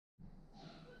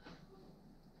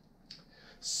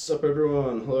Sup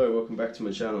everyone, hello, welcome back to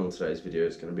my channel. Today's video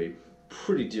is going to be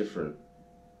pretty different.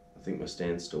 I think my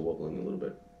stand's still wobbling a little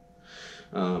bit.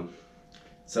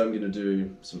 So I'm going to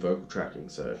do some vocal tracking,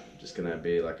 so just going to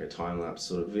be like a time-lapse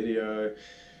sort of video.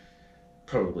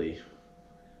 Probably,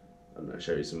 I don't know,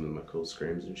 show you some of my cool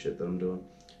screams and shit that I'm doing.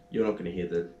 You're not going to hear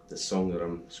the song that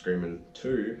I'm screaming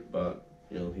to, but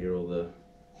you'll hear all the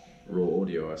raw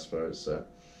audio, I suppose, so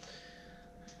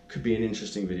could be an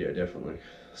interesting video, definitely.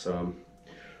 So I'm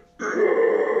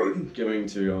going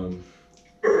to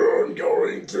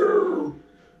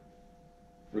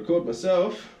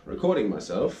recording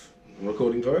myself, and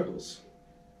recording vocals.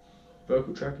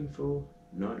 Vocal tracking for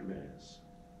nightmares.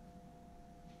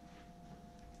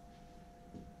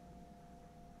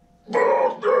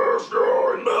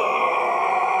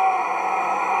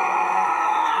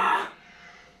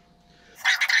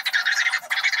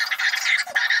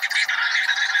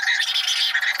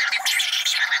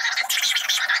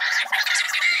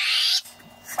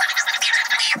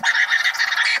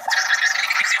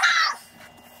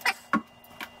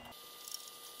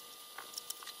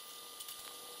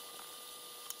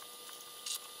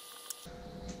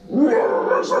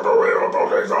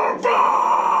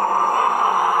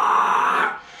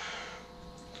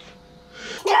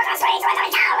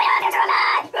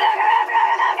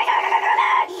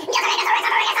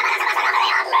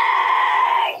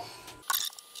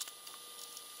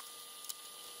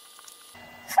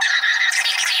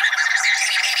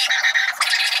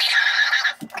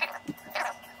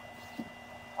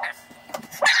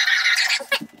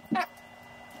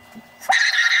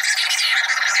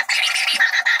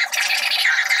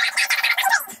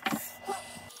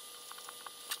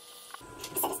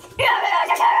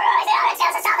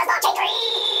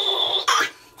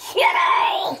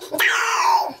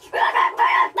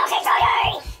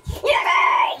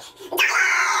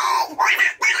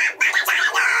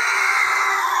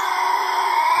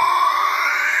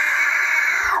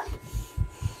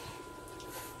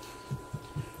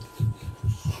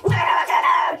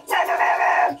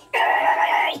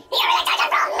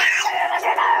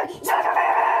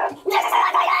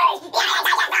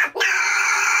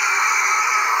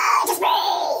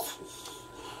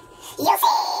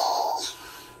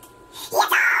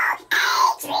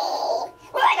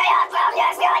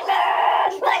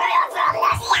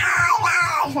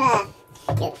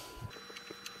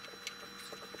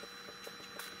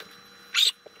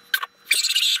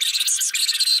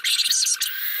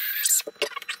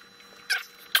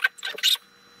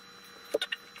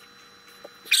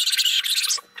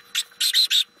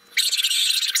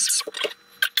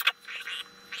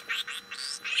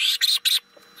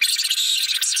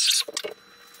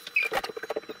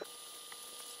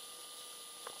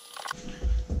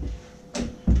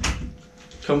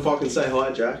 Come fucking say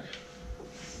hi, Jack.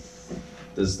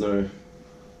 There's no...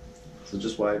 So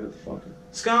just wave at the fucker.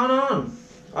 What's going on?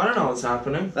 I don't know what's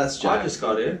happening. That's Jack. I just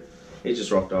got here. He just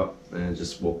rocked up and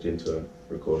just walked into a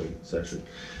recording session.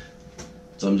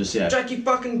 So I'm just, yeah. Jackie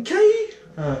fucking key!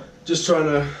 Just trying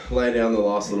to lay down the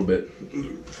last little bit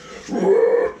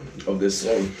of this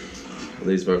song.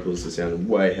 These vocals are sounding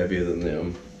way heavier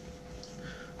than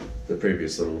the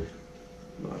previous little,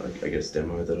 I guess,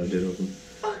 demo that I did of them.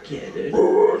 Fuck yeah, dude.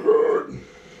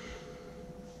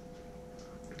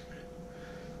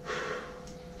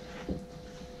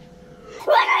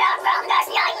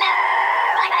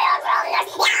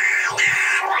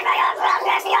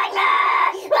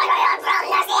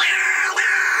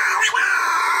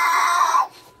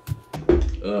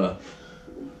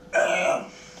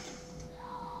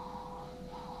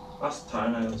 That's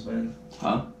toenails, man.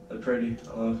 Huh? They're pretty.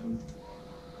 I love them.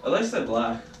 At least they're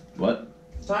black. What?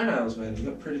 Toenails, man. You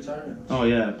got pretty toenails. Oh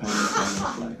yeah, painting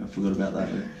toenails black. I forgot about that.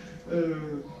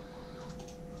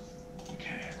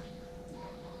 Okay.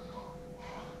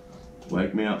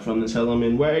 Wake me up from this hell I'm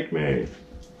in. Wake me.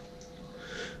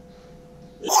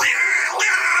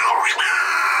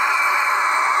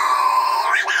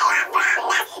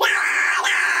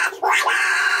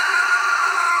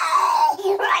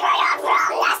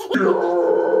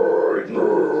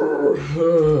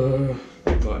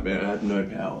 Nightmare, I had no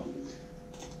power.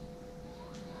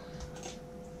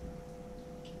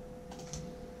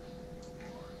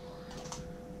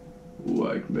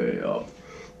 Wake me up.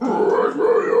 Wake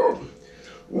me up.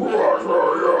 Wake me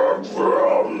up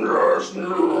from this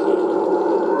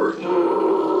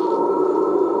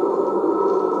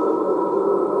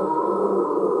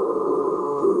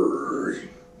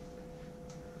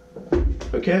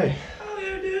Okay. Oh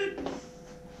yeah, dude.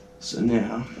 So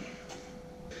now,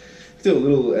 do a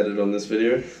little edit on this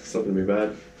video. It's not going to be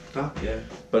bad. Fuck yeah.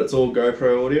 But it's all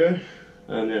GoPro audio.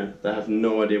 And yeah, they have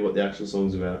no idea what the actual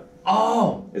song's about.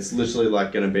 Oh! It's literally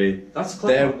like gonna be That's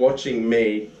they're clever. watching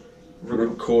me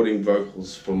recording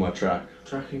vocals for my track.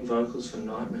 Tracking vocals for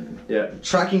Nightmare. Yeah,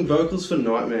 tracking vocals for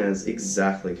Nightmares.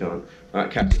 Exactly, cunt.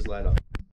 Alright, catch us later.